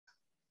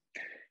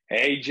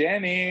Hey,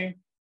 Jenny.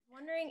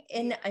 Wondering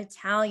in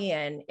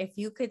Italian, if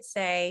you could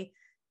say,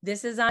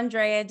 this is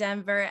Andrea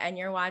Denver, and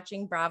you're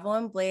watching Bravo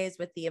and Blaze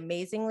with the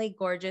amazingly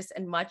gorgeous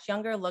and much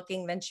younger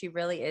looking than she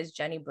really is,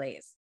 Jenny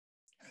Blaze.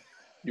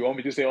 You want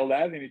me to say all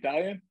that in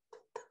Italian?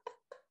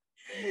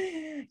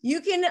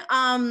 You can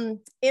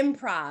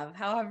improv,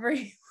 however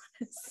you want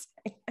to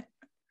say it.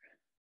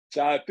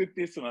 Ciao a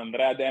tutti, sono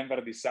Andrea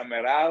Denver di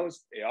Summer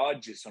House e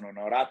oggi sono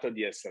onorato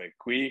di essere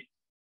qui.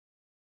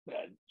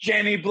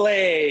 Jenny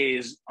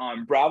Blaze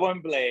on Bravo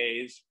and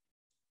Blaze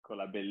con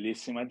la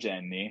bellissima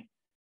Jenny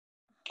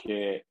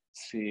che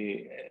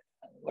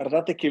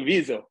guardate che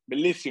viso,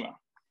 bellissima.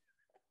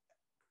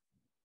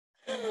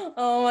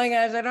 Oh my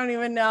gosh, I don't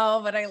even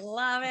know, but I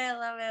love it,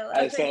 love it, love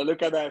I it. said,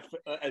 look at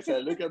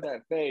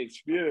that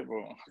face,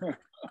 beautiful.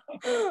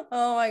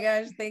 Oh my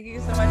gosh, thank you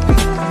so much.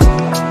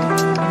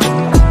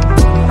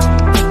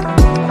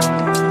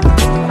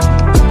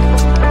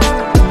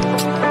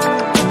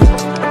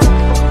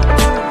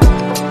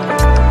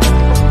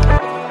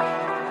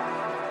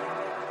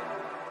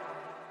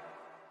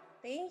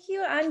 Thank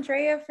you,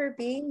 Andrea, for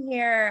being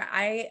here.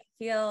 I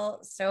feel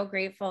so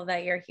grateful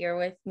that you're here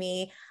with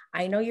me.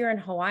 I know you're in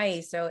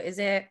Hawaii, so is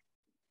it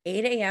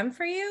 8 a.m.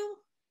 for you?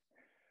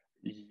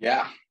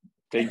 Yeah.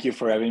 Thank you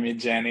for having me,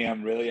 Jenny.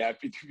 I'm really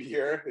happy to be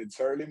here. It's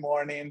early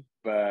morning,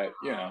 but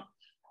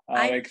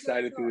I'm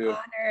excited so to do.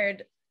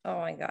 Honored. Oh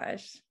my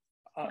gosh.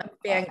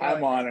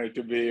 I'm honored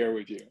to be here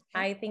with you.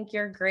 I think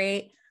you're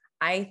great.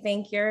 I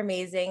think you're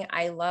amazing.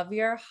 I love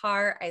your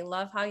heart. I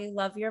love how you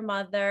love your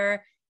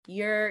mother.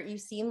 You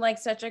seem like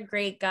such a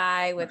great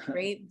guy with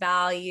great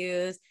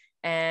values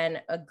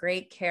and a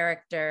great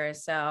character.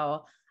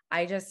 So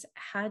I just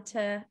had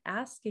to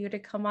ask you to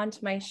come on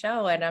to my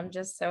show, and I'm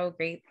just so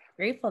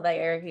grateful that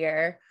you're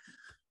here.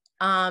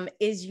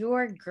 Is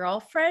your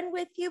girlfriend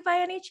with you by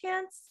any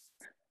chance?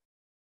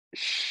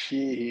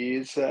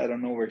 She's I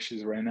don't know where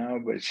she's right now,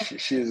 but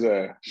she's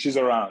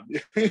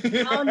around.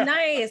 Oh,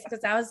 nice.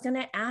 Because I was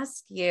gonna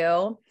ask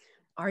you,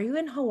 are you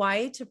in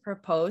Hawaii to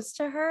propose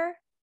to her?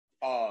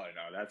 Oh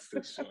no, that's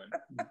too soon.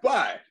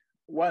 But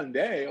one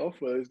day,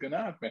 hopefully, it's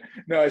gonna happen.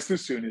 No, it's too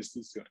soon. It's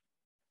too soon.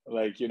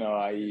 Like,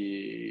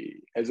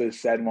 as I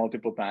said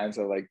multiple times,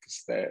 I like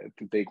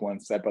to take one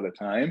step at a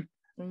time.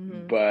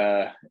 Mm-hmm.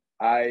 But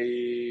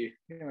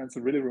it's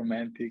a really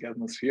romantic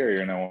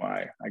atmosphere.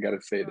 I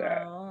gotta say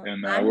that.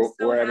 And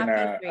we're having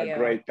a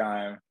great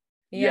time.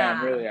 Yeah,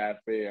 I'm really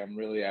happy. I'm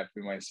really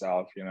happy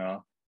myself.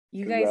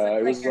 You guys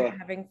look like you're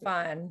having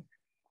fun.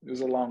 It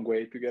was a long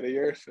way to get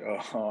here, so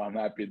I'm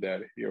happy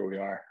that here we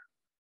are.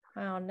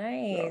 Oh,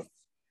 nice.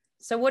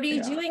 So what are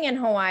you doing in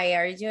Hawaii?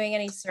 Are you doing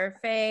any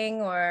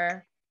surfing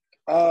or?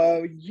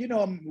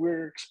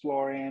 We're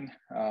exploring.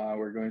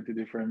 We're going to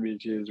different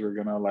beaches. We're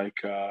gonna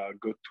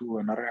go to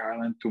another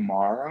island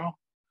tomorrow,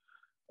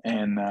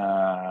 and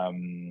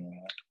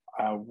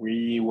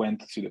we went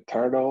to see the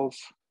turtles.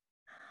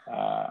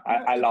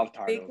 I love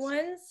turtles. Big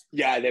ones?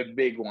 Yeah, the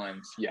big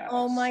ones. Yeah.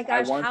 Oh my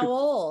gosh! How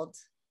old?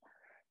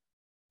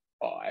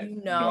 Oh, I have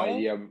no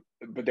idea,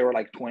 but they were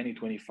like 20,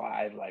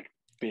 25, like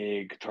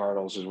big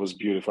turtles. It was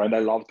beautiful, and I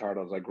love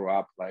turtles. I grew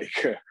up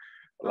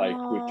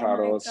with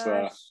turtles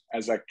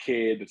as a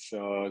kid,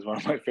 so it's one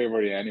of my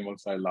favorite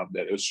animals. I loved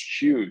it. It was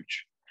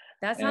huge.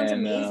 That sounds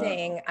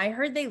amazing. I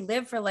heard they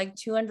live for like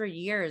 200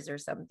 years or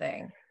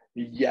something.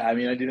 Yeah, I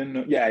mean, I didn't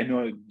know. Yeah, I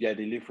know. Yeah,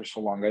 they live for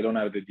so long. I don't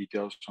have the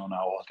details on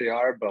how old they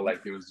are, but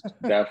it was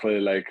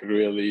definitely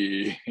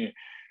really.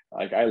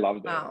 I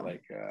loved it. Wow.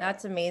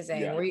 That's amazing.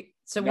 Yeah.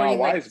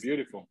 Hawaii is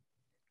beautiful.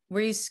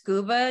 Were you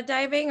scuba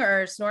diving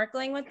or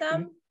snorkeling with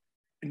them?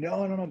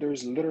 No.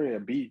 There's literally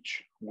a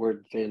beach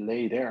where they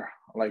lay there.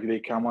 They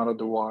come out of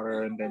the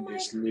water and then they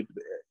sleep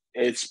there.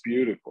 It's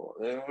beautiful.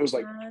 It was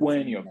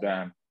 20 of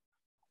them.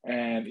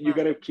 And you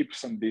got to keep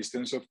some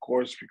distance, of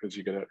course, because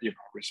you got to,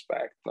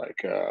 respect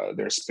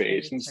their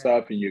space and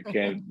stuff. And you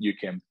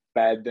can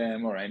pet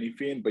them or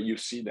anything, but you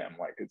see them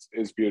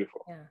it's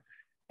beautiful.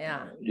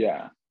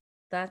 Yeah.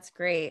 That's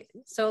great.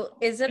 So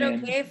is it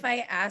okay if I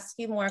ask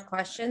you more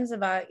questions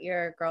about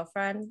your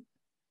girlfriend?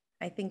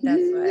 I think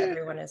that's what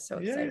everyone is so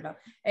excited about.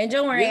 And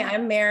don't worry,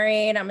 I'm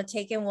married. I'm a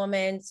taken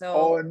woman.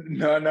 So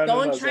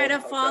don't try to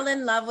fall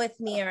in love with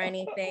me or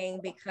anything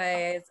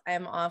because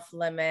I'm off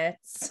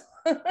limits.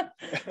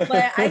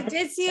 But I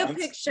did see a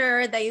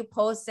picture that you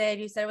posted.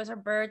 You said it was her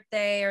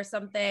birthday or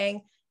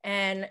something.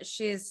 And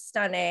she's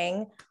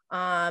stunning.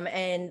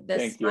 And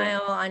the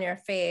smile on your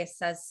face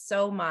says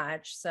so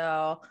much.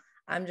 So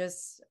I'm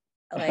just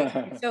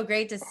it's so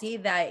great to see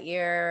that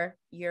you're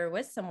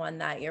with someone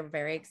that you're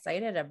very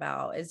excited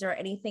about. Is there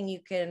anything you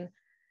can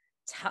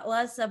tell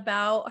us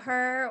about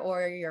her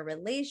or your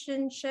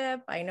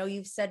relationship? I know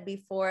you've said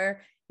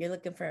before you're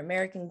looking for an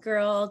American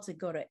girl to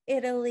go to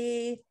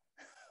Italy.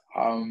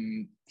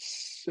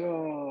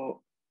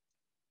 So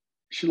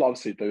she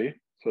loves Italy,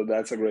 so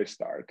that's a great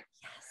start.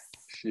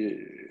 Yes.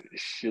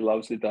 She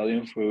loves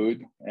Italian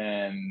food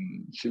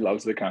and she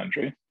loves the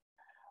country.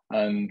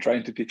 And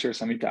trying to teach her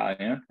some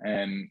Italian,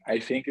 and I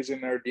think it's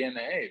in her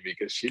DNA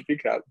because she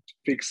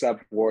picks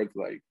up words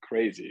like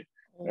crazy.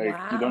 You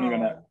don't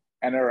even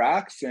and her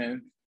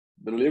accent,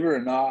 believe it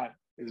or not,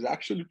 is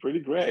actually pretty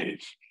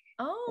great.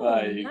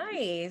 Oh,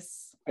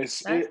 nice.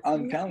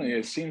 I'm telling you,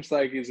 it seems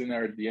like it's in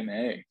her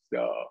DNA.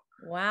 So,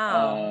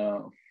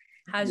 wow.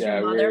 Has yeah,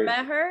 your mother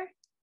met her?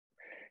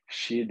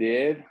 She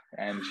did,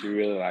 and she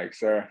really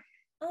likes her.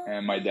 Oh,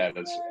 and my dad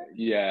is,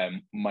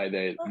 my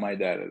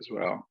dad as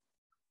well.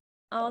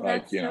 Oh, Like,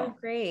 that's so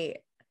great.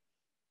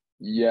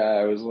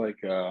 Yeah, it was like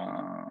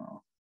I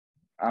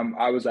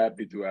was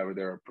happy to have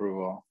their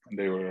approval, and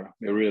they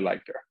really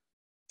liked her.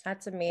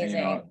 That's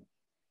amazing.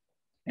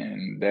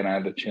 And then I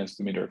had the chance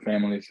to meet her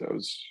family, so it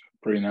was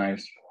pretty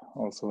nice.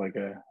 Also, like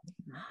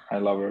I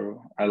love her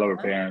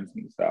parents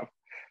and stuff.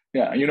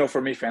 Yeah,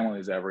 for me,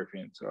 family is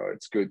everything. So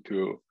it's good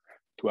to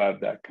have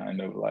that kind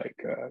of like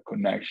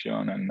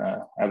connection and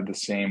have the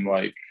same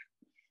like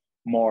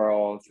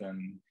morals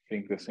and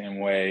think the same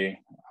way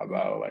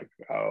about like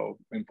how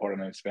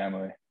important is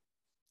family.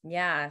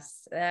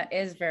 Yes, that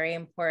is very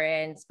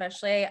important.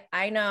 Especially,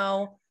 I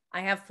know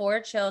I have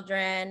 4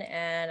 children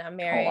and I'm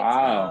married. Oh,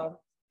 wow.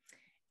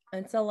 So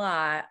it's a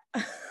lot.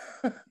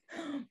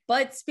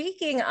 But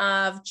speaking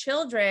of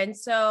children,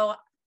 so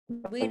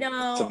we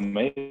know it's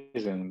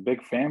amazing,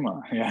 big family.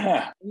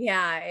 Yeah,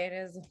 it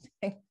is a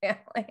big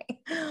family.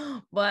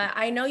 But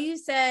I know you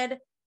said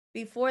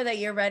before that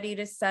you're ready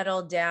to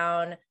settle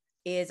down.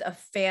 Is a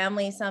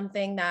family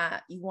something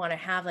that you want to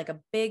have, like a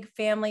big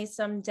family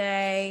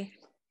someday?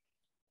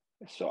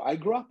 So I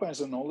grew up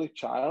as an only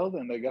child,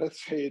 and I gotta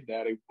say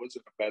that it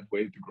wasn't a bad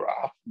way to grow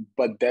up,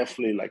 but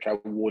definitely like I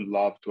would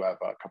love to have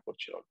a couple of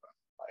children.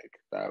 Like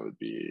that would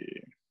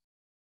be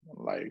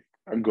like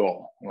a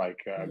goal,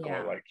 like I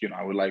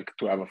would like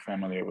to have a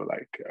family of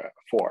like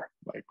 4,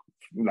 like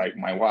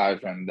my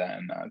wife and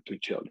then 2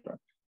 children.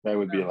 That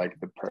would be like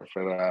the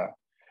perfect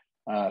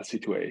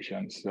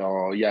situation.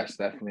 So yes,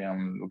 definitely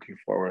I'm looking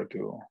forward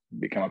to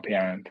become a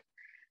parent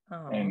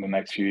in the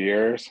next few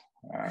years.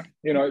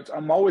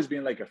 I'm always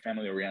being like a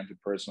family oriented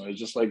person. It's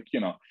just like,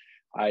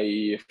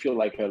 I feel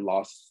like I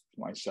lost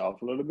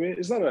myself a little bit.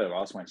 It's not that I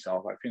lost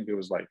myself. I think it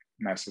was like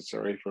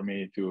necessary for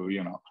me to,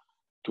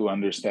 to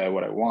understand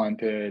what I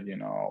wanted,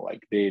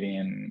 like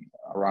dating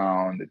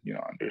around,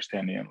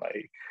 understanding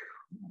like,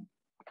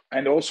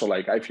 and also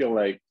like, I feel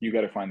like you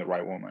got to find the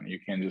right woman. You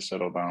can't just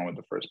settle down with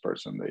the first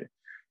person that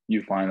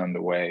you find on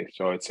the way.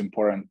 So it's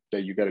important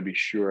that you got to be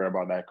sure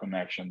about that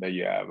connection that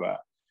you have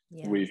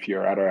with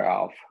your other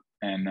half.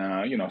 And,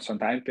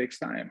 sometimes it takes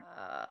time.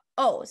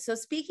 So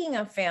speaking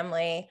of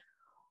family,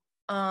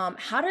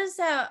 how does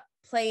that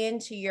play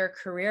into your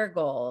career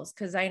goals?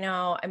 Because I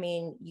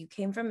mean, you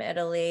came from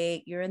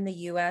Italy, you're in the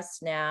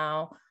US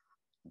now.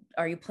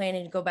 Are you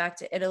planning to go back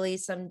to Italy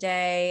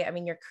someday? I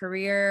mean, your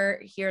career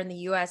here in the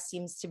US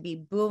seems to be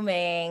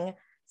booming,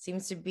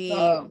 seems to be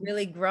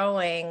really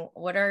growing.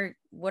 What are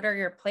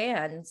your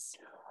plans?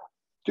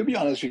 To be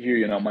honest with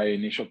you, my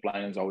initial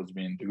plan has always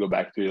been to go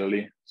back to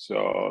Italy.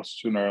 So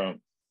sooner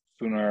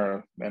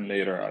than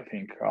later, I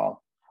think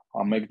I'll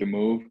make the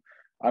move.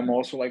 I'm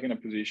also like in a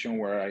position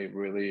where I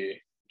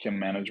really can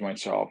manage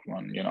myself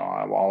when,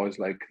 I've always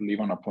like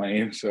live on a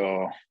plane.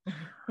 So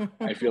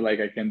I feel like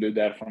I can do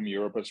that from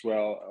Europe as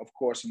well. Of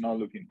course, I'm not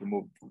looking to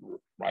move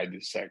right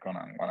this second.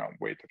 I'm gonna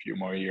wait a few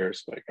more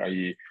years. Like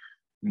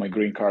my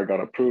green card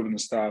got approved and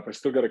stuff. I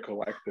still got to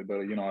collect it,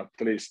 but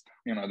at least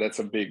that's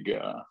a big.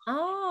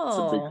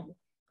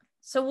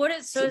 So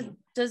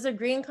does a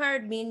green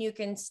card mean you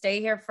can stay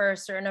here for a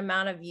certain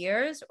amount of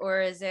years,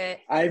 or is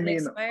it?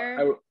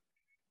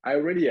 I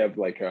already have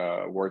like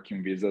a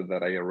working visa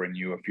that I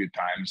renew a few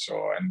times.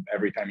 So, and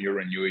every time you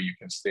renew it, you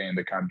can stay in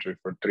the country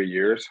for 3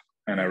 years.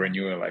 And I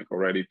renew it like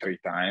already 3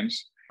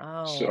 times.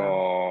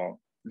 So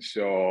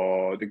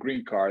the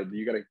green card,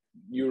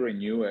 you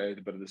renew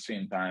it, but at the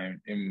same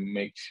time, it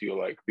makes you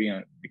like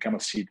become a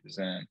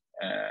citizen.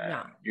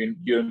 And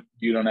you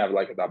don't have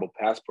like a double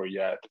passport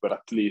yet, but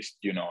at least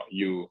you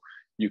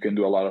can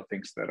do a lot of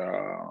things that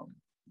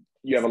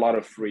you have a lot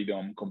of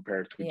freedom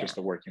compared to just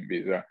a working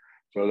visa.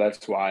 So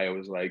that's why I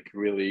was like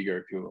really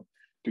eager to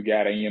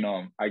get it.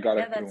 I got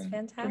it through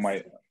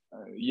my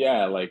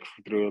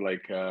through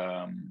like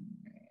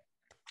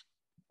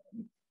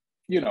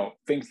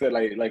things that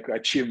like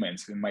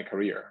achievements in my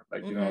career.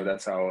 Like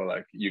that's how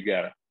like you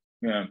get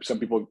it. Some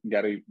people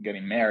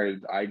getting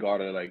married. I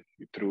got it like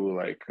through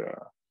like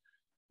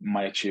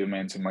my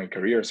achievements in my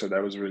career. So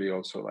that was really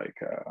also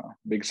like a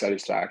big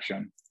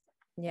satisfaction.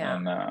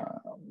 And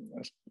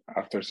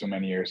after so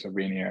many years of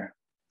being here.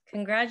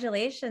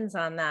 Congratulations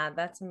on that.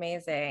 That's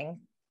amazing.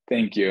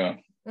 Thank you.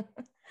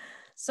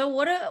 So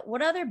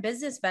what other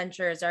business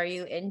ventures are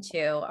you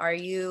into? Are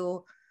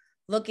you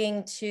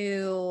looking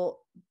to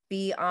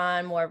be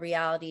on more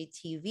reality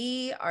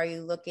TV? Are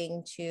you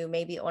looking to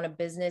maybe own a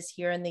business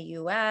here in the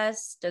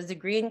US? Does the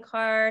green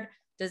card,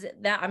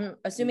 I'm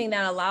assuming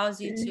that allows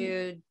you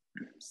to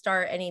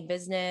start any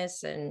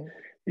business and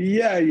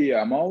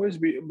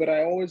but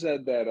I always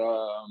had that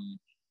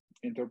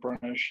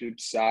entrepreneurship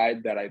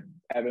side that I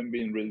haven't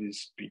been really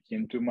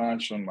speaking too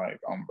much on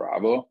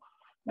Bravo.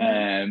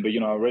 And but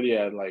I already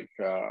had like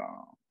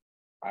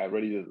I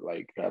already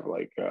like have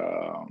like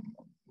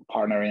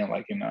partnering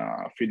like in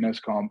a fitness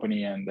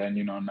company, and then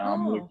now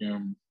I'm Oh.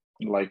 looking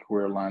like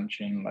we're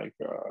launching like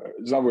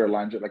it's not we're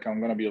launching like I'm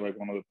gonna be like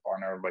one of the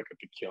partner of like a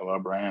tequila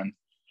brand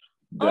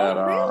that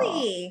Oh,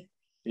 really?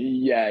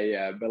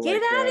 yeah, but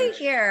Get like out of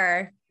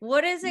here.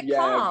 What is it yeah,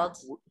 called?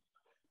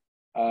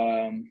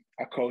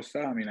 Acosta,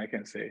 I mean I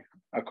can say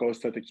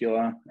Acosta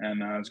tequila,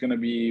 and it's gonna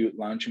be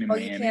launching in Oh,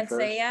 you Miami can't say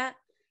first. yet?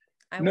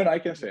 No, I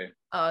can say.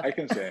 Oh, I okay.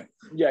 can say.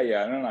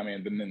 Yeah. No, I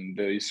mean,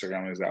 the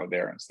Instagram is out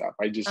there and stuff.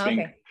 I just think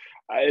Okay.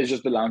 it's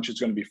just the launch is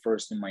going to be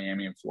first in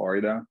Miami and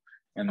Florida,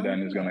 and Oh,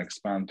 then it's going to nice.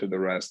 expand to the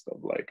rest of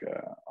like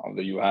of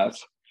the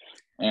US.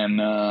 And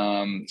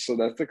so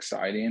that's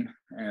exciting.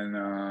 And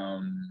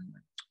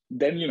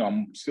then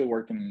I'm still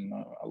working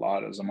a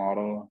lot as a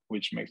model,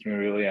 which makes me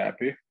really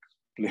happy.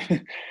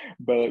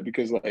 But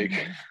because like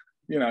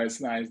Mhm. it's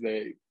nice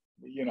that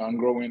I'm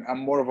growing. I'm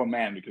more of a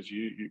man because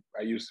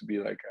I used to be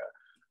like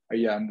a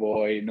young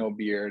boy, no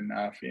beard,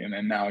 nothing,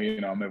 and now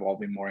I'm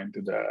evolving more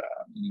into the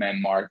men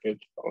market,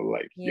 or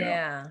like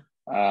Yeah.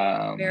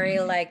 Very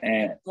like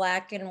and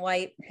black and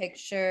white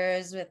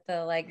pictures with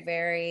the like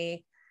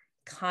very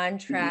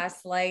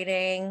contrast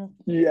lighting.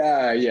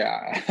 yeah.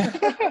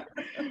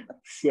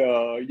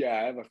 So yeah,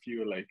 I have a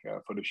few like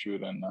photo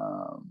shoot and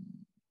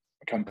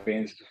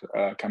campaigns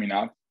coming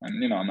up,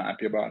 and I'm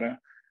happy about it.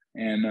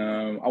 And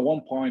at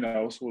one point, I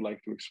also would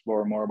like to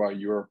explore more about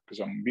Europe, because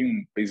I'm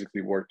been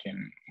basically working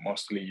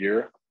mostly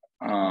here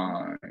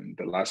in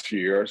the last few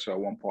years. So at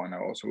one point, I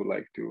also would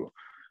like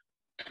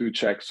to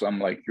check some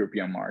like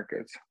European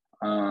markets.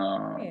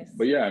 Nice.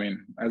 But yeah, I mean,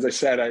 as I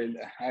said,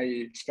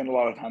 I spend a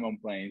lot of time on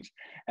planes,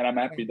 and I'm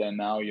happy Yeah. that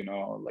now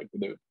like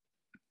with the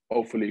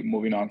hopefully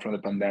moving on from the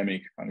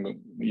pandemic, and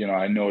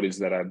I noticed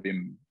that I've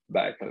been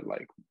back at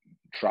like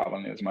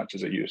traveling as much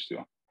as I used to.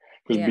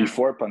 Because Yeah.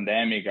 before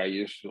pandemic, I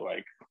used to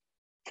like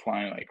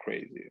flying like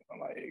crazy.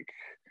 Like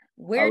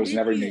I Where was did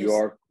never in New you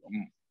York.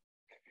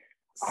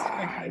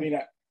 I okay. mean,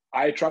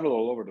 I traveled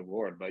all over the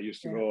world, but I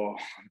used to Yeah. go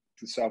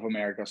to South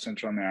America,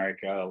 Central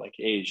America, like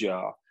Asia.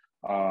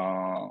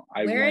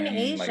 I Where in went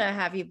like Asia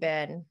have you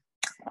been?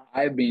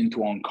 I've been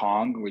to Hong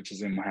Kong, which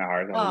is in my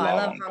heart. I Oh, I love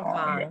love Hong Hong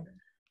Kong. Kong.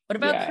 What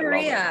about Yeah, I love it.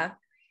 Korea?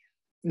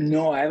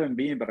 No, I haven't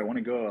been, but I want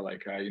to go.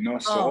 Like Oh,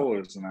 Seoul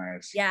is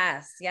nice.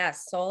 yes,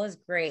 yes. Seoul is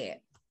great. I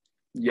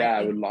Yeah,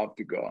 I would think love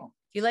to go.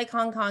 if you like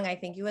Hong Kong, I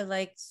think you would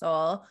like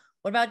Seoul.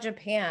 What about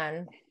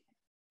Japan?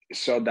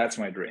 So that's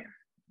my dream.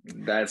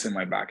 That's in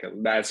my bucket.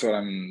 That's what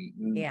I'm.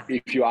 Yeah.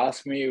 If you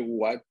ask me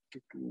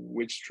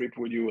which trip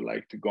would you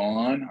like to go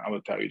on, I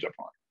will tell you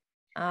Japan.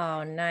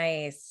 Oh,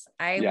 nice.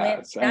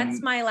 Yes, That's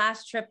and my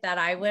last trip that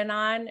I went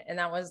on, and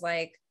that was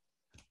like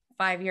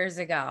 5 years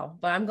ago.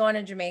 But I'm going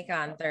to Jamaica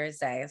on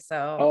Thursday.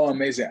 So oh,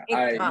 amazing!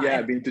 it's I've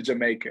fun. been to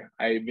Jamaica.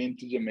 I've been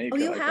to Oh, Jamaica.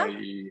 you Like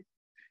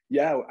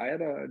have? I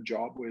had a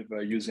job with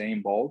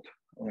Usain Bolt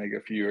like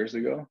a few years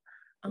ago,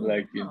 Oh,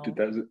 like wow.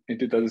 in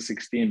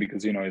 2016,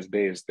 because his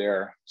based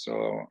there.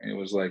 So it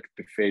was like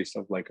the face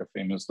of like a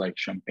famous like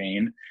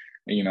champagne.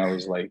 And, it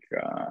was like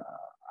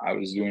I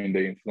was doing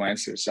the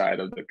influencer side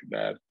of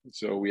that.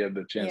 So we had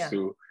the chance Yeah.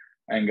 to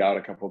hang out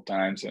a couple of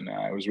times, and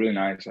it was really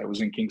nice. I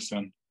was in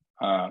Kingston.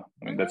 I Oh,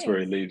 mean, that's where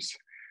he nice. lives.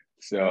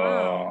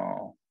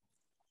 Wow. So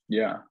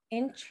yeah,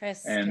 and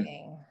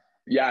Interesting.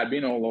 yeah, I've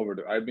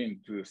been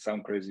to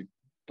some crazy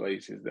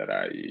places that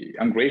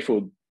I'm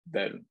grateful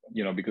that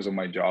because of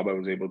my job I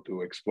was able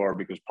to explore,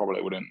 because probably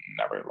I wouldn't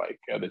never like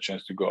had the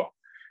chance to go.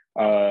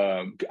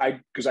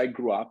 Because I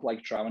grew up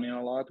like traveling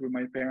a lot with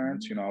my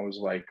parents. Mhm. I was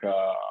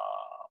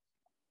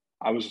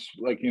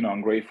like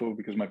I'm grateful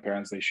because my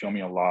parents, they show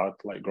me a lot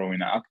like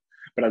growing up,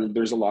 but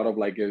there's a lot of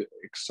like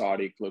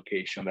exotic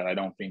location that I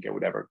don't think I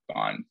would ever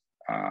gone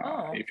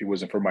Oh, if it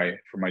wasn't for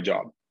my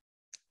job.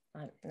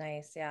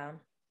 nice. Yeah.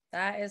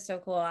 That is so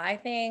cool. I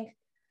think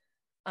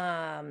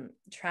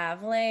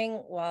traveling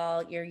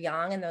while you're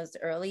young in those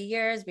early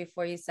years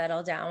before you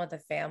settle down with a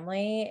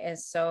family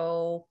is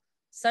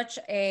such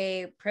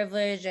a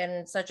privilege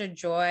and such a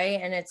joy,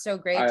 and it's so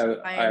great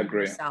to I find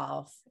agree.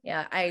 yourself.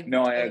 Yeah, I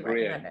No, I totally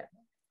agree. recommend it.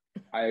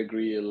 I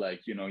agree.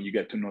 Like, you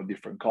get to know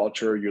different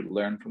culture, you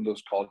learn from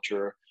those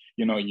culture,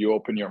 you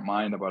open your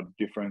mind about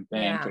different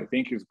things. Yeah, I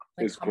think like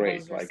is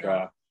great. humbles Like,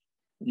 yourself.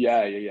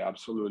 yeah,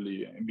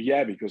 absolutely.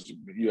 Yeah, because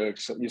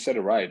you said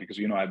it right. Because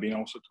I've been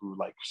also to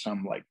like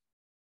some like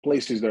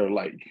places that are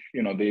like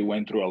they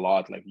went through a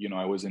lot. Like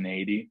I was in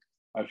Haiti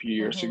a few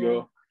years Mm-hmm.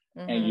 ago,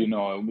 and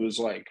Mm-hmm. it was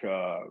like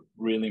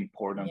really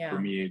important for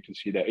Yeah. me to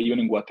see that. Even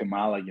in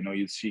Guatemala,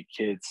 you see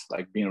kids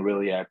like being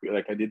really happy.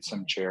 Like I did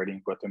some charity in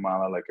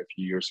Guatemala like a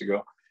few years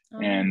ago, Oh,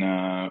 nice.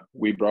 and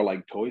we brought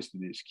like toys to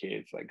these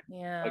kids, like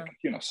Yeah.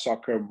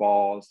 soccer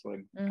balls,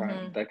 like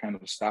Mm-hmm. that kind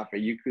of stuff,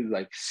 and you could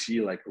like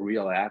see like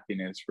real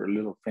happiness for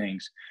little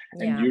things.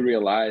 And Yeah. you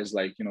realize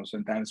like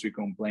sometimes we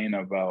complain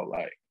about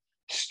like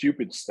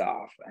stupid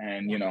stuff,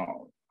 and Yeah.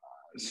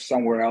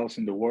 somewhere else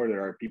in the world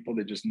there are people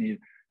that just need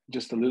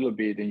just a little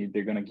bit, and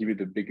they're going to give you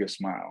the biggest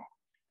smile.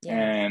 Yes.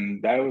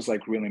 And that was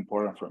like really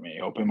important for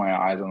me, open my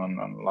eyes on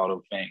a lot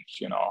of things,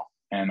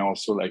 and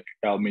also like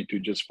help me to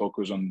just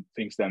focus on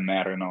things that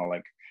matter,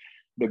 like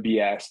the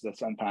BS that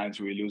sometimes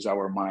we lose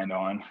our mind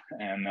on.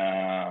 And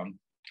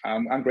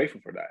I'm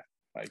grateful for that.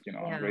 Like, you know,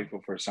 I'm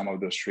grateful for some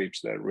of those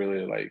trips that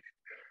really like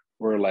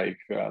were like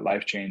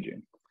life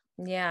changing.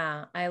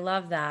 Yeah, I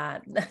love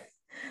that.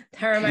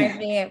 That reminds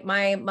me,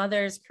 my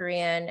mother's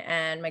Korean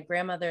and my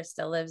grandmother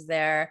still lives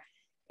there.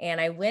 And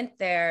I went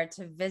there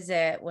to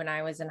visit when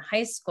I was in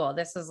high school.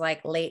 This was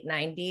like late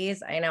 90s.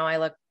 I know I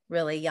look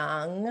really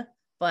young,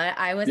 but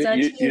I was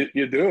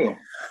you do.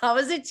 I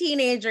was a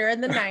teenager in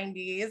the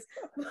 90s.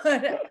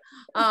 But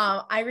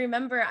I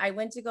remember I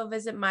went to go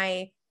visit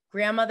my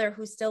grandmother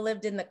who still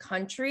lived in the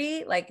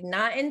country, like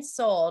not in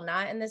Seoul,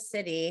 not in the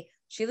city.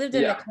 She lived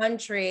in the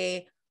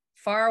country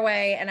far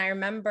away. And I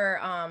remember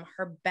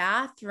her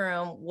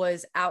bathroom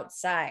was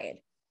outside.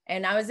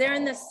 And I was there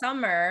in the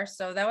summer,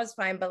 so that was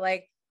fine. But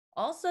like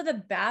also the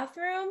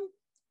bathroom,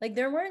 like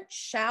there weren't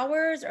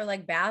showers or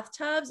like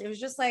bathtubs. It was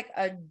just like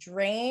a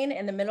drain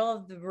in the middle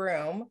of the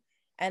room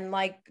and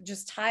like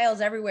just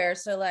tiles everywhere.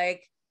 So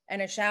like,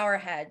 and a shower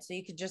head. So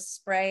you could just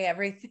spray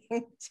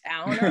everything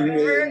down or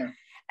whatever.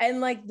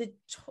 And like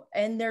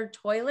and their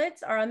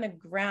toilets are on the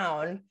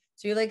ground.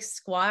 So you like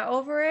squat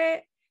over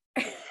it.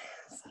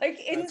 It's like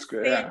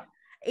insane.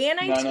 And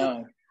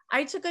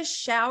I took a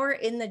shower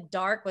in the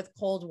dark with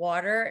cold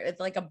water. It's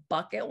like a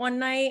bucket one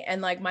night.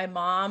 And like my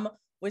mom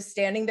was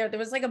standing there. There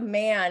was like a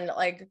man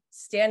like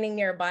standing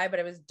nearby, but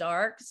it was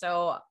dark.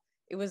 So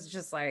it was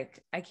just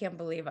like, I can't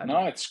believe I'm.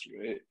 No,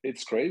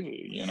 it's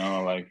crazy, you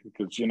know, like,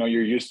 because, you know,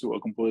 you're used to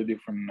a completely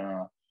different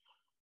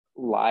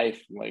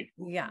life, like,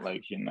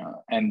 you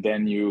know, and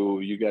then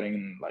you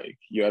getting like,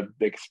 you have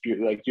the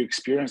experience, like you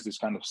experience this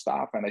kind of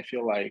stuff. And I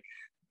feel like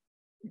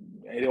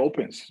it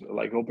opens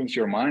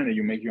your mind, and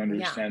you make you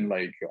understand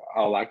like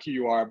how lucky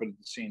you are, but at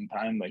the same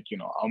time, like, you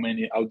know,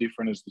 how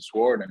different is this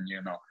world, and,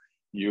 you know,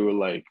 you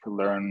like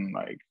learn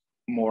like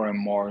more and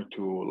more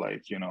to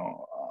like, you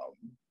know,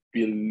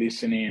 be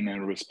listening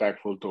and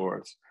respectful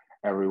towards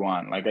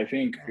everyone. Like, I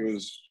think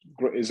it's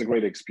a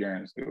great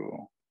experience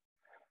to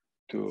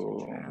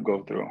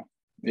go through.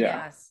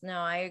 Yes, no,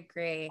 I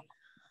agree.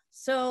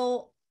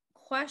 So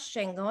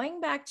question,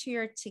 going back to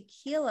your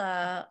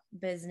tequila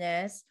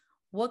business,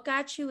 what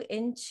got you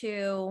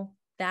into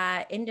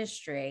that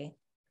industry?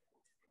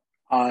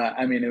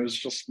 I mean, it was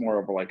just more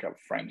of like a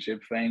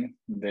friendship thing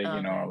that,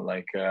 you know,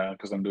 like,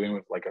 because I'm doing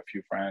with like a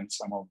few friends,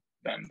 some of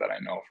them that I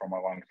know from a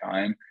long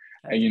time.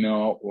 And, you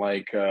know,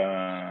 like,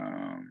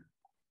 I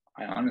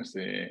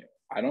honestly,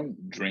 I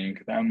don't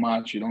drink that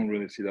much. You don't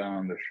really see that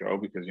on the show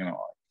because, you know,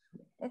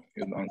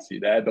 you don't see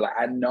that. But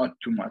I'm not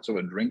too much of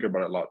a drinker,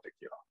 but I love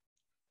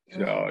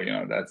tequila. So, you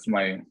know, that's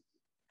my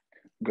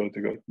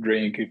go-to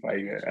drink if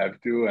I have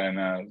to.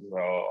 And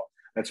so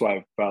that's why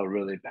I felt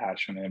really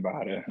passionate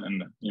about it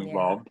and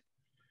involved.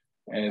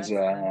 And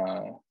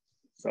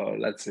so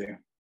let's see.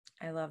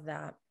 I love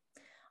that.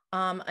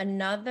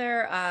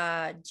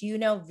 Another, do you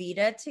know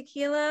Vida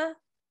Tequila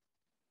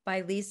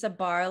by Lisa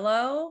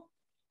Barlow?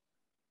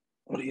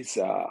 Do you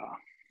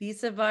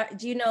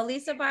know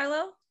Lisa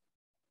Barlow?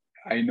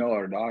 I know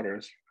her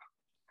daughters.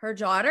 Her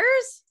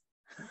daughters?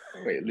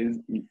 Wait,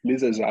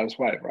 Lisa's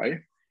housewife, right?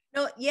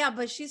 No, yeah,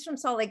 but she's from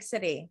Salt Lake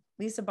City.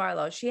 Lisa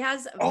Barlow. She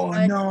has. No.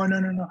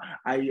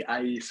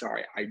 I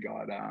sorry, I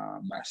got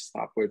messed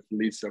up with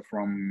Lisa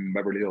from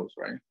Beverly Hills,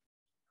 right?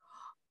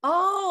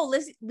 Oh,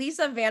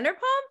 Lisa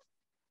Vanderpump?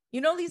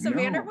 You know Lisa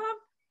Vanderpump?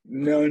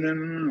 No.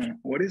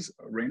 What is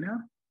Rinna?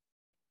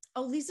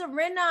 Oh, Lisa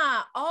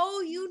Rinna.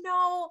 Oh, you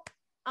know,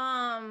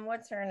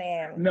 what's her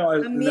name? No,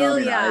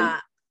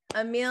 Amelia.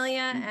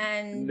 Amelia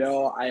and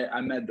I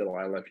met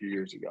Delilah a few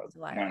years ago.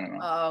 Delilah. No.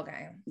 Oh,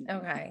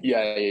 okay.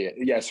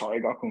 Yeah. Sorry, I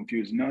got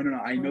confused. No.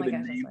 I know the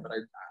name, but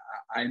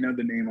I know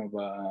the name of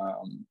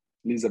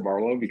Lisa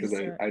Barlow because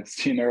I've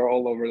seen her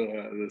all over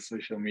the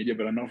social media,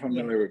 but I'm not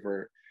familiar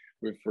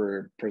with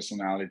her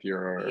personality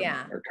or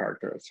her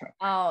character. So.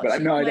 Oh, but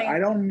I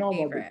don't know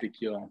about the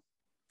tequila.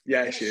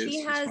 Yeah,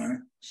 she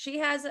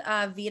has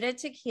a Vida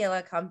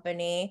Tequila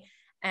company.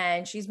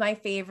 And she's my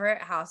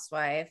favorite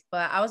housewife.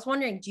 But I was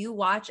wondering, do you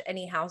watch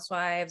any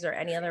Housewives or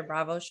any other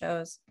Bravo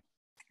shows?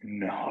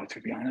 No, to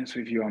be honest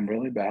with you, I'm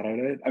really bad at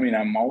it. I mean,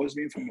 I'm always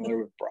been familiar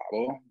with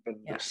Bravo, but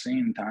at the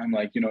same time,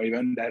 like, you know,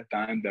 even that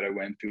time that I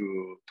went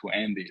to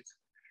Andy's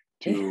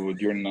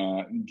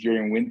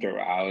during winter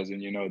hours,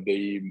 and, you know,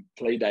 they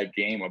played that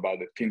game about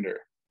the Tinder,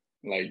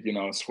 like, you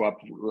know, swap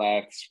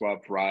left,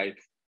 swap right,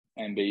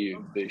 and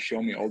they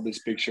show me all this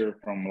picture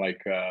from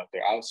like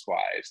their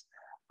housewives.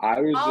 I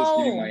was just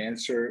giving my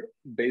answer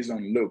based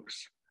on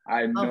looks. I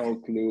had no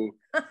clue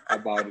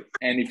about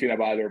anything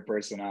about their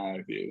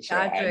personality. So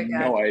I had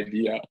no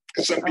idea.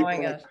 Some people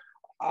like,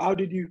 how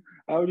did you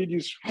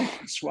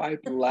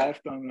swipe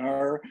left on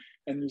her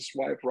and you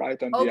swipe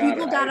right on the other?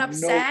 People got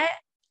upset?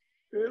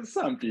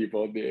 Some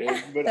people did,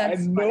 but I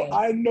had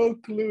no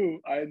clue.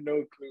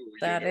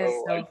 That is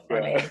so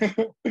funny.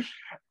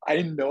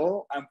 I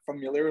know I'm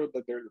familiar with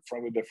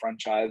the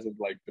franchise of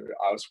like the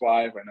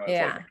Housewife. I know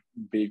it's like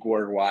big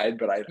worldwide,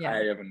 but I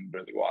haven't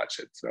really watched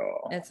it, so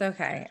it's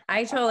okay.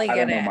 I totally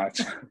get it. I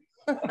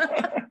don't know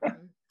much.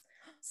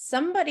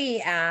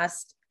 Somebody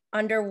asked,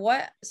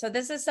 so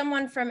this is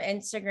someone from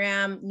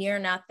Instagram, Near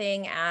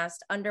Nothing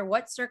asked, under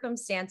what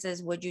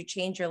circumstances would you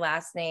change your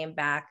last name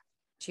back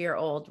to your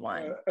old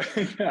one?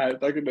 Yeah, I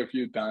talked it a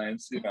few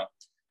times, you know,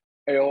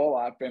 it all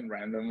happened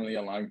randomly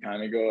a long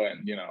time ago,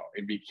 and you know,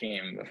 it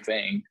became the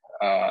thing.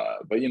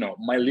 But you know,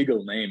 my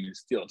legal name is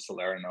still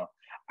Salerno.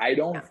 I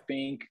don't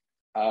think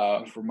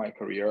for my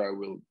career I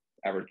will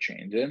ever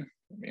change it,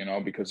 you know,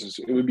 because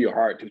it would be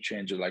hard to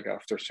change it like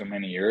after so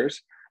many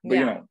years. But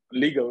you know,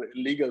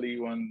 legally,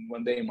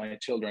 one day my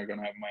children are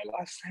gonna have my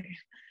last name,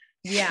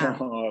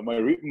 so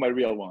my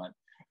real one.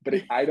 But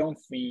I don't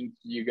think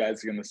you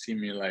guys are gonna see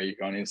me like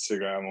on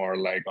Instagram or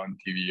like on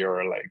TV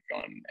or like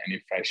on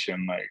any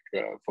fashion like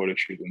photo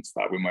shoot and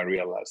stuff with my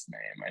real last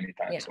name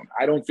anytime soon.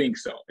 I don't think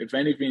so. If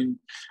anything,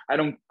 I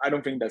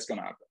don't think that's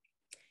gonna happen.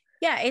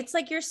 Yeah, it's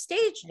like your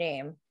stage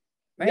name,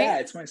 right? Yeah,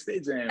 it's my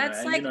stage name. That's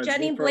and, like you know,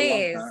 Jenny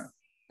Blaze.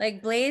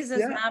 Like Blaze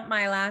is not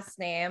my last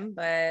name,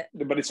 but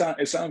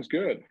it sounds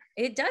good.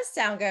 It does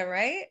sound good,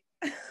 right?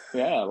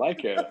 Yeah, I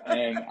like it.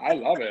 And I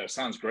love it. It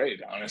sounds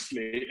great,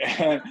 honestly.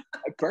 And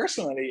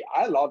personally,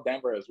 I love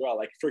Denver as well.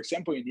 Like, for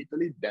example, in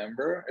Italy,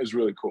 Denver is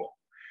really cool.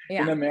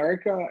 In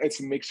America, it's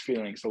mixed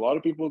feelings. A lot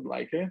of people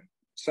like it.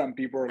 Some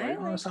people are like,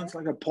 oh, it sounds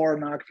like a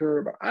porn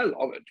actor, but I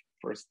love it.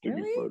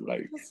 Really?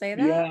 Like, people say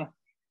that?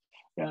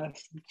 Yeah.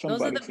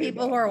 Those are the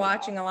people who are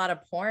watching a lot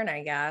of porn,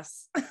 I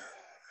guess.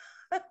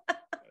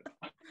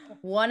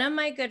 One of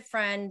my good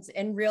friends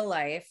in real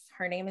life,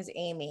 her name is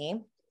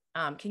Amy.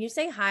 Can you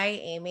say hi,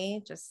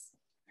 Amy?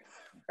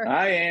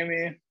 Hi,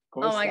 Amy.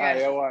 Oh my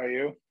gosh. How are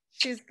you?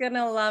 She's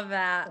gonna love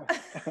that.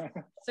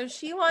 So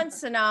she wants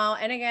to know,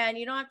 and again,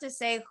 you don't have to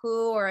say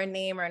who or a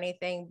name or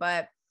anything,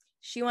 but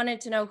she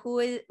wanted to know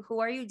who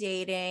are you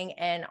dating,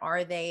 and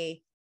are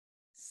they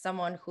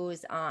someone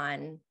who's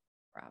on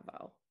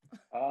Bravo?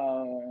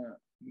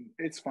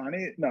 It's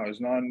funny. No,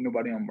 it's not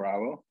nobody on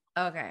Bravo.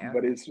 Okay.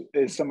 But it's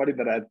somebody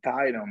that I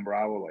tied on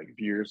Bravo like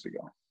years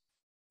ago.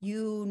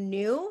 You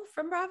knew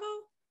from Bravo?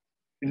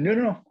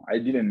 No. I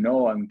didn't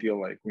know until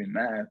like we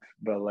met.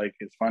 But like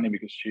it's funny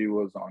because she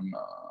was on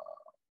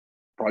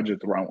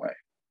Project Runway,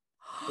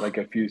 like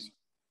a few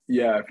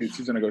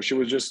seasons ago. She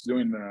was just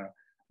doing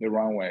the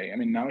runway. I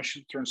mean, now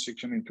she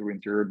transitioned into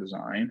interior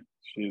design.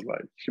 She's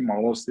like she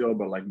models still,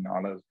 but like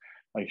not as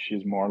like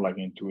she's more like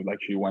into like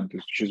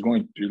she's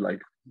going to like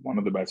one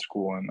of the best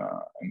school in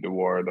the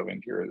world of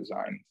interior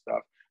design and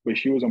stuff. But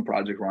she was on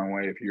Project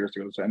Runway a few years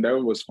ago, and that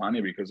was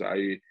funny because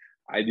I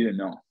didn't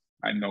know.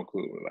 I had no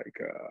clue. Like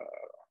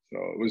so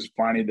it was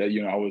funny that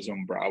I was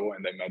on Bravo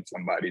and I met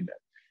somebody that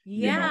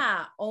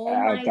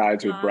had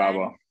ties with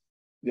Bravo.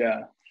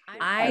 Yeah,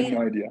 I had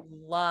no idea.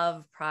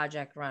 Love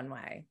Project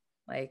Runway.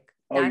 Like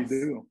you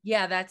do?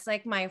 Yeah, that's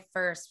like my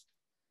first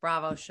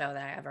Bravo show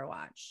that I ever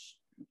watched.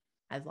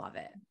 I love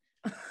it.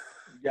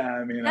 Yeah,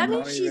 I mean, that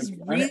means she's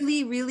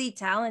really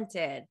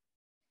talented.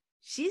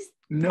 She's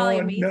probably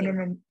amazing.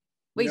 No.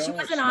 Wait, she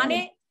wasn't on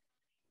it?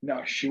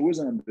 No, she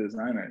wasn't a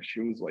designer. She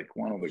was like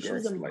one of the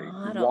girls, like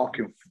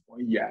walking.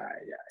 Yeah.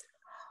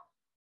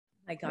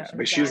 My gosh,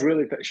 but she's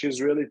really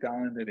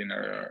talented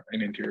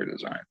in interior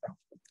design.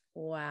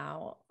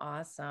 Wow,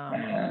 awesome.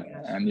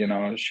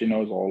 And she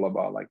knows all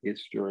about like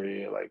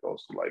history, like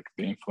also like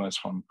the influence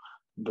from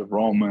the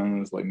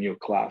Romans, like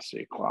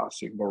neoclassic,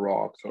 classic,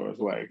 Baroque. So it's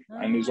like,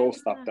 and it's all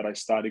stuff that I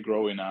studied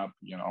growing up,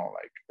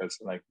 like that's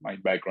like my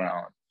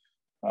background.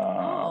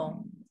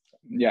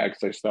 Yeah,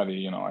 because I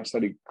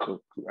studied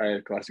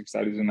classic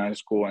studies in high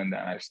school, and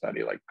then I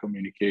studied like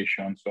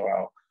communication. So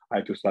I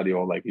had to study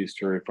all like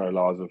history,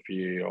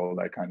 philosophy, all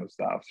that kind of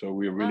stuff. So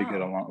we really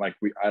get along. Like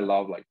I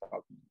love like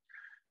talking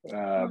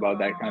about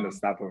that kind of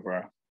stuff with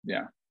her.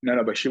 Yeah.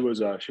 No, but she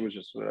was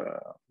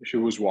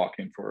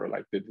walking for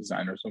like the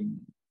designers.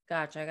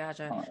 Gotcha.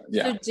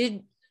 Yeah. So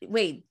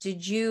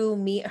did you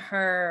meet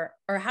her,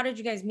 or how did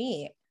you guys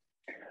meet?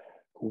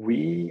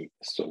 We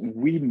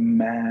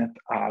met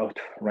out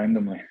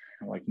randomly,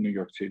 like New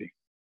York City.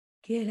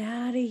 Get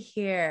out of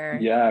here.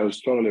 Yeah, it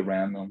was totally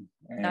random.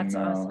 And, that's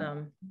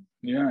awesome.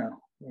 Yeah,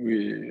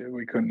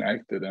 we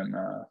connected, and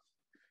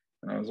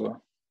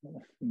so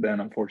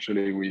then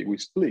unfortunately we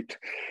split,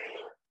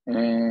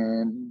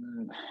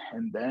 and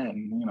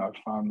then I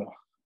found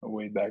a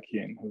way back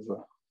in.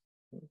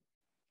 It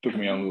took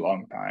me a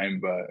long time,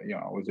 but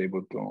I was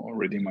able to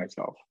redeem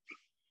myself.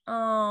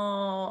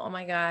 Oh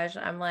my gosh.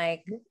 I'm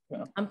like,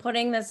 I'm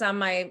putting this on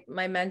my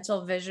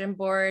mental vision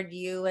board.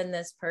 You and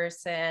this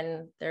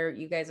person,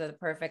 you guys are the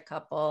perfect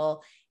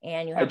couple,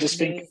 and you have an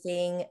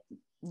amazing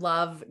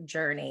love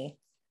journey.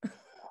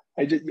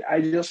 I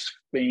just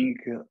think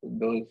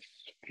those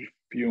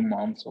few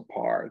months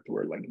apart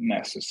were like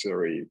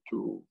necessary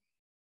to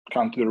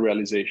come to the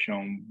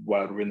realization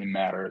what really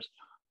matters,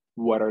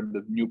 what are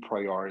the new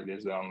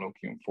priorities that I'm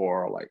looking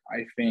for. Like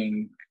I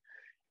think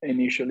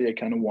initially I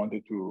kind of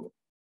wanted to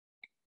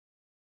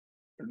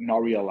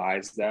not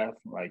realize that,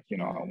 like I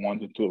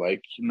wanted to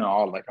like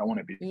I want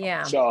to be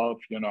myself,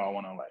 I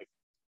want to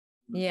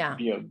like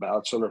be a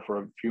bachelor for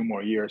a few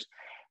more years,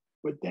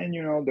 but then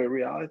the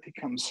reality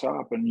comes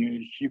up, and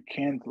you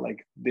can't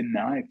like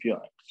deny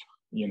feelings.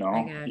 You I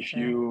know, gotcha.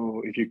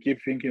 if you keep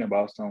thinking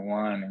about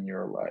someone and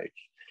you're like,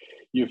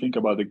 you think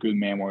about the good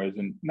memories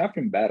and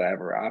nothing bad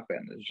ever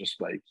happened. It's just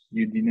like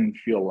you didn't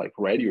feel like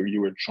ready, or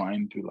you were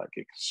trying to like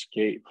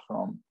escape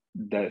from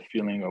that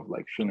feeling of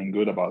like feeling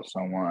good about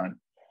someone.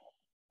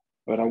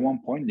 But at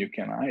one point you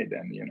can hide,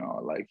 and you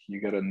know, like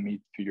you gotta admit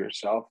to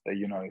yourself that,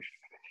 you know, if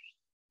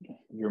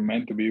you're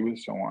meant to be with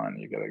someone,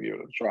 you gotta give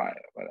it a try.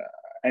 But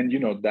and you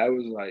know, that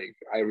was like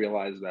I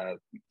realized that,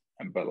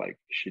 but like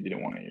she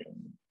didn't want to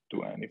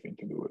do anything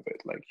to do with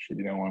it. Like she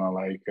didn't want to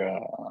like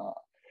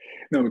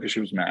no, because she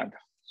was mad.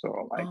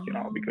 So like, you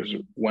know, because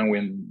Oh,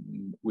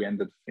 when we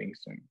ended things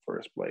in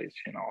first place,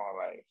 you know,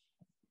 like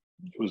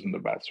it wasn't the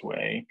best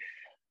way.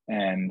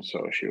 And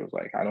so she was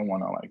like, I don't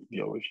want to like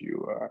deal with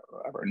you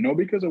ever. No,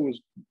 because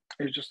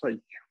it's just like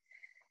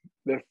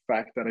the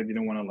fact that I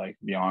didn't want to like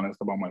be honest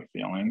about my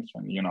feelings,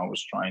 and you know, I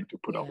was trying to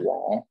put a yeah.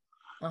 wall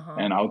Uh-huh.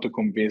 and how to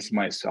convince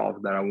myself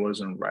that I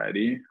wasn't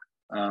ready.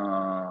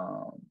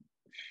 Um,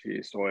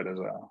 she saw it as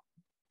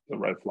a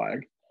red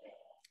flag.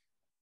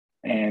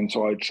 And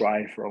so I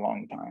tried for a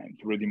long time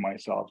to ready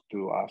myself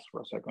to ask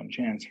for a second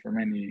chance. For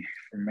many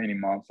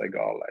months, I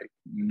got like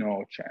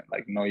no chance,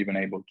 like not even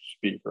able to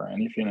speak or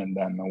anything. And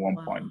then at one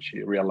point, Wow.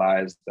 she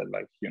realized that,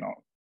 like, you know,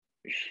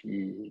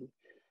 she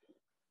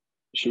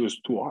she was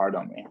too hard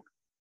on me,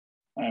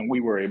 and we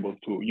were able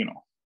to, you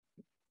know,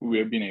 we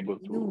have been able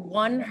You to,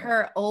 won you know,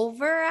 her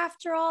over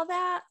after all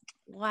that?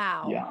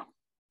 Wow. yeah,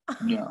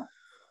 yeah.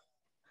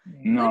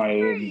 Good No, for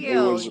it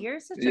you. was, You're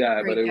such a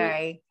yeah, but great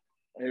guy.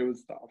 it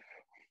was tough.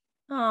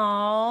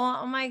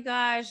 Oh my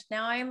gosh.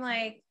 Now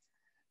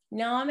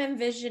I'm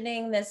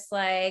envisioning this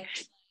like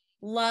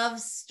love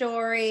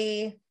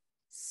story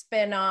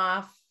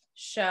spin-off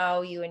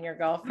show, you and your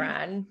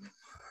girlfriend.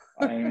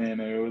 I mean,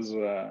 it was,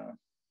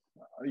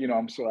 you know,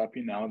 I'm so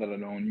happy now that I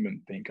don't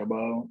even think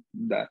about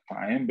that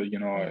time. But you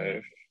know, Yeah.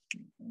 if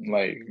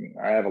like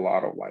I have a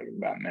lot of like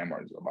bad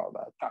memories about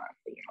that time.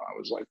 But you know, I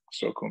was like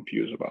so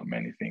confused about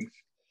many things.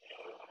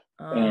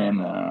 And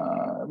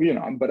Oh, you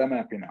know, but I'm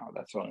happy now.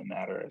 That's all that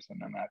matters,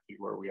 and I'm happy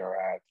where we are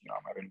at. You know,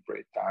 I'm having a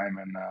great time,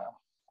 and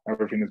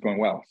everything is going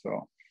well.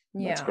 So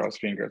let's yeah. cross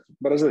fingers.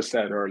 But as I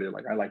said earlier,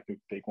 like I like to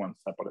take one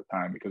step at a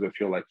time, because I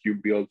feel like you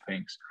build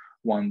things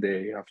one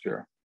day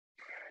after,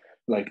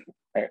 like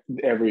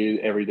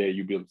every day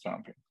you build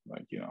something.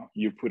 Like, you know,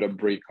 you put a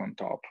brick on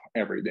top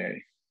every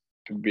day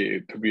to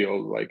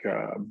build like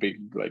a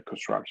big like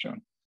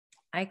construction.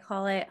 I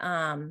call it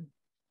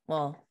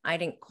well, I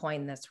didn't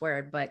coin this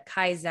word, but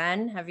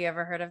Kaizen. Have you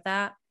ever heard of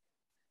that?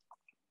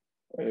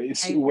 What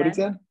is Kaizen.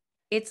 that?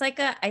 It's like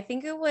I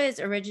think it was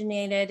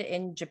originated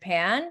in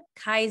Japan.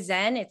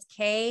 Kaizen, it's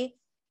Kaizen,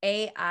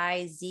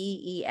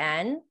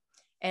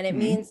 and it Mm-hmm.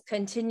 means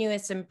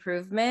continuous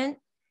improvement.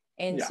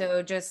 And Yeah.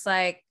 so just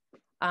like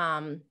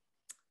um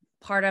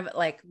part of it,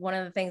 like one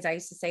of the things I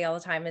used to say all the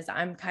time is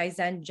I'm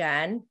Kaizen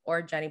Jen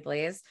or Jenny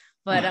Blaze.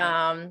 But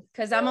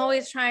because I'm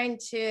always trying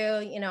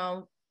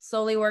to,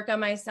 slowly work on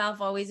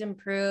myself, always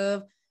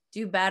improve,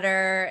 do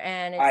better.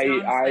 And it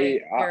sounds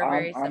like you're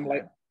very I'm like,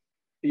 similar.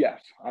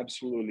 yes,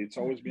 absolutely. It's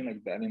always been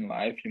like that in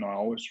life. You know, I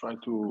always try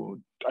to,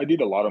 I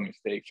did a lot of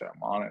mistakes,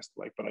 I'm honest,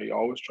 like, but I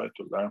always try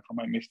to learn from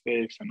my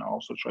mistakes, and I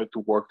also try to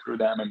work through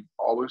them, and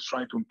always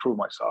trying to improve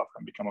myself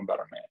and become a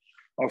better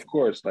man. Of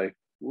course, like,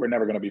 we're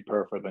never going to be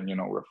perfect, and, you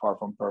know, we're far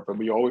from perfect,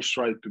 but you always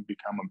try to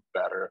become a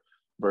better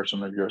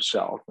version of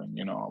yourself, and,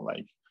 you know,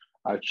 like,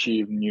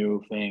 achieve new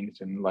things,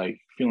 and like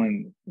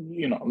feeling,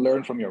 you know,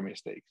 learn from your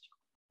mistakes.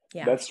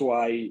 Yeah. That's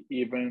why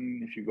even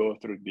if you go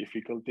through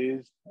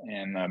difficulties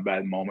and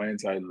bad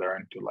moments, I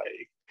learned to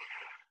like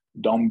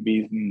don't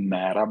be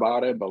mad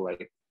about it, but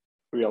like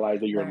realize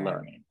that you're Learn.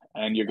 learning,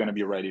 and you're gonna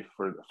Yes. be ready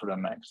for the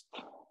next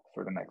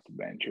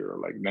adventure.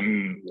 Like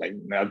then, like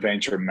the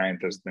adventure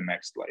meant as the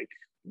next, like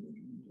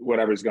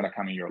whatever is gonna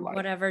come in your life.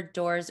 Whatever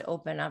doors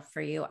open up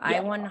for you. I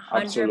Yeah,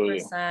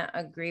 absolutely. 100%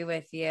 agree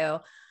with you.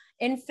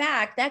 In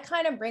fact, that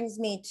kind of brings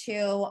me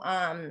to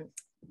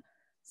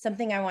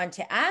something I want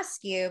to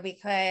ask you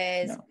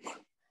because Yeah.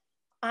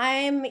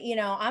 I'm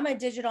a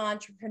digital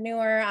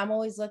entrepreneur. I'm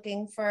always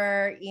looking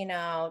for,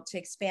 to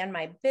expand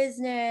my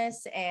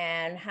business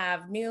and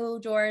have new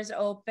doors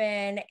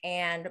open.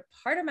 And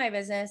part of my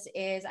business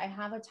is I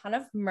have a ton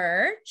of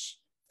merch,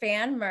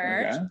 fan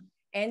merch. Okay.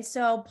 And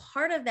so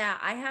part of that,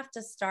 I have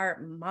to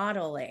start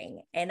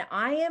modeling. And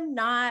I am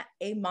not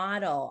a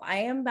model. I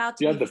am about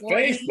to You have be the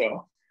face 40.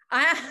 though.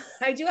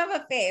 I do have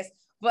a face,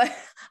 but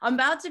I'm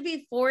about to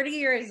be 40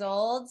 years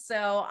old.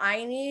 So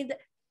I need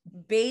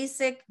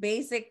basic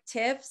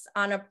tips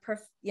on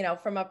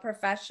from a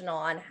professional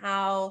on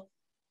how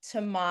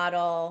to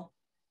model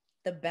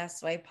the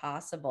best way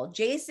possible.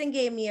 Jason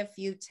gave me a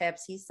few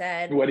tips. He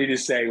said What did he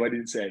say? What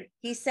did he say?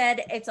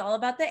 it's all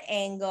about the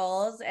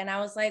angles, and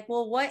I was like,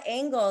 well, what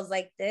angles?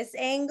 Like this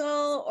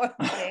angle or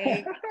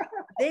like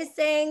this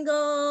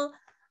angle?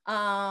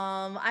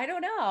 I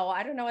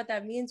don't know what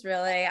that means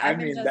really. I I've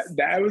been mean, just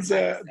that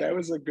practicing.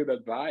 was a good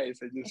advice.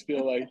 I just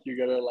feel like you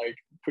gotta like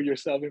put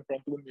yourself in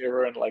front of the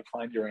mirror and like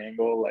find your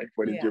angle, like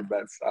what is your Yeah.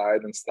 best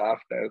side and stuff.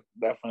 That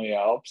definitely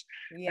helps.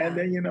 And Yeah.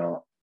 then, you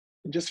know,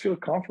 just feel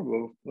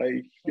comfortable.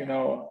 Like, you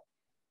know,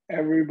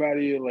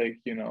 everybody like,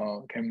 you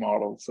know, can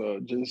model. So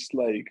just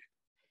like,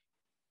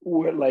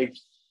 we're like,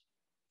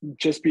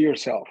 just be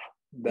yourself.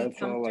 Be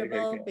That's all like I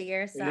comfortable, can. be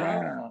yourself.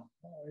 Yeah.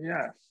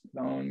 Yes.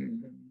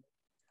 Don't,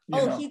 you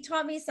Oh, know. he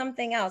taught me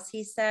something else.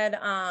 He said,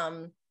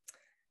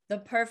 the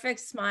perfect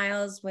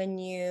smile is when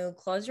you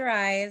close your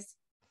eyes,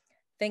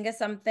 think of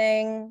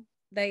something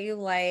that you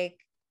like,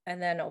 and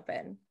then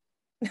open.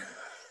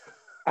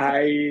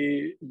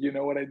 You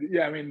know what I do?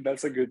 Yeah, I mean,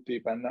 that's a good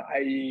tip. And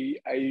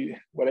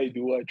what I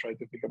do, I try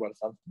to think about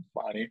something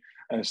funny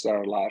and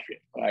start laughing.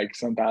 Like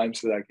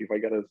sometimes, like if I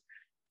gotta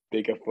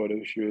take a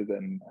photo shoot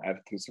and I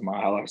have to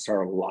smile, I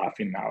start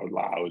laughing out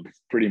loud.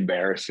 It's pretty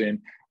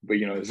embarrassing, but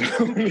you know, it's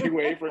the only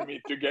way for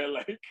me to get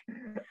like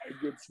a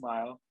good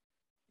smile.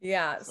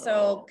 Yeah.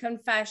 So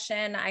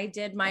confession, I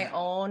did my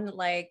own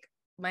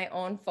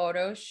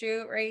photo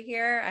shoot right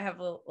here. I have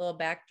a little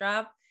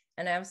backdrop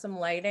and I have some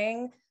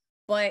lighting,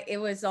 but it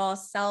was all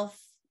self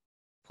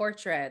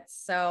portraits.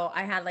 So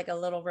I had like a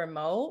little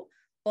remote,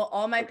 but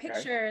all my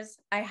pictures,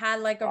 I had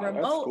like a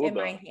remote cool, in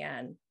my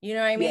hand. You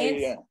know what I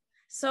mean? Yeah.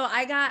 So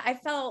I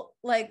felt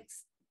like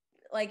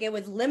it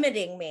was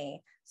limiting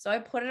me. So I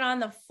put it on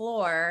the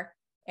floor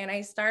and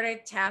I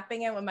started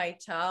tapping it with my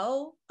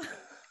toe.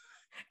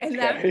 And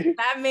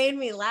that made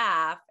me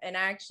laugh, and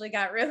I actually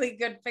got really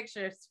good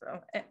pictures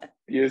from it.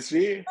 You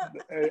see,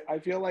 I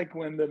feel like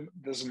when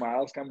the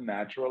smiles come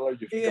natural or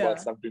you think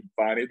about something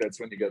funny, that's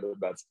when you get the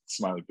best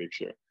smiley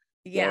picture.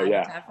 Yeah, so,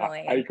 yeah,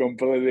 definitely. I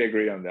completely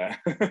agree on that.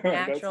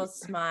 Natural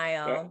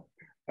smile.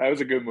 That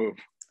was a good move.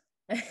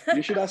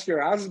 You should ask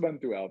your husband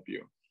to help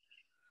you.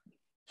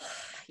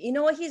 You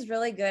know what he's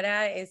really good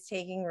at is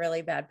taking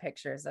really bad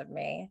pictures of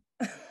me.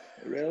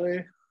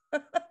 Really?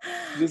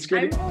 just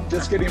get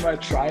him a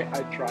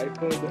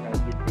tripod and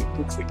you could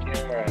put the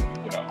camera and,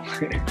 you know.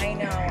 I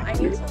know. I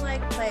need to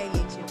like play a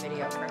YouTube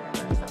video for him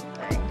or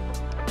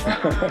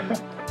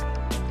something.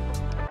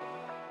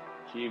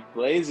 Keep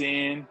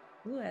blazing.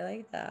 Ooh, I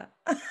like that.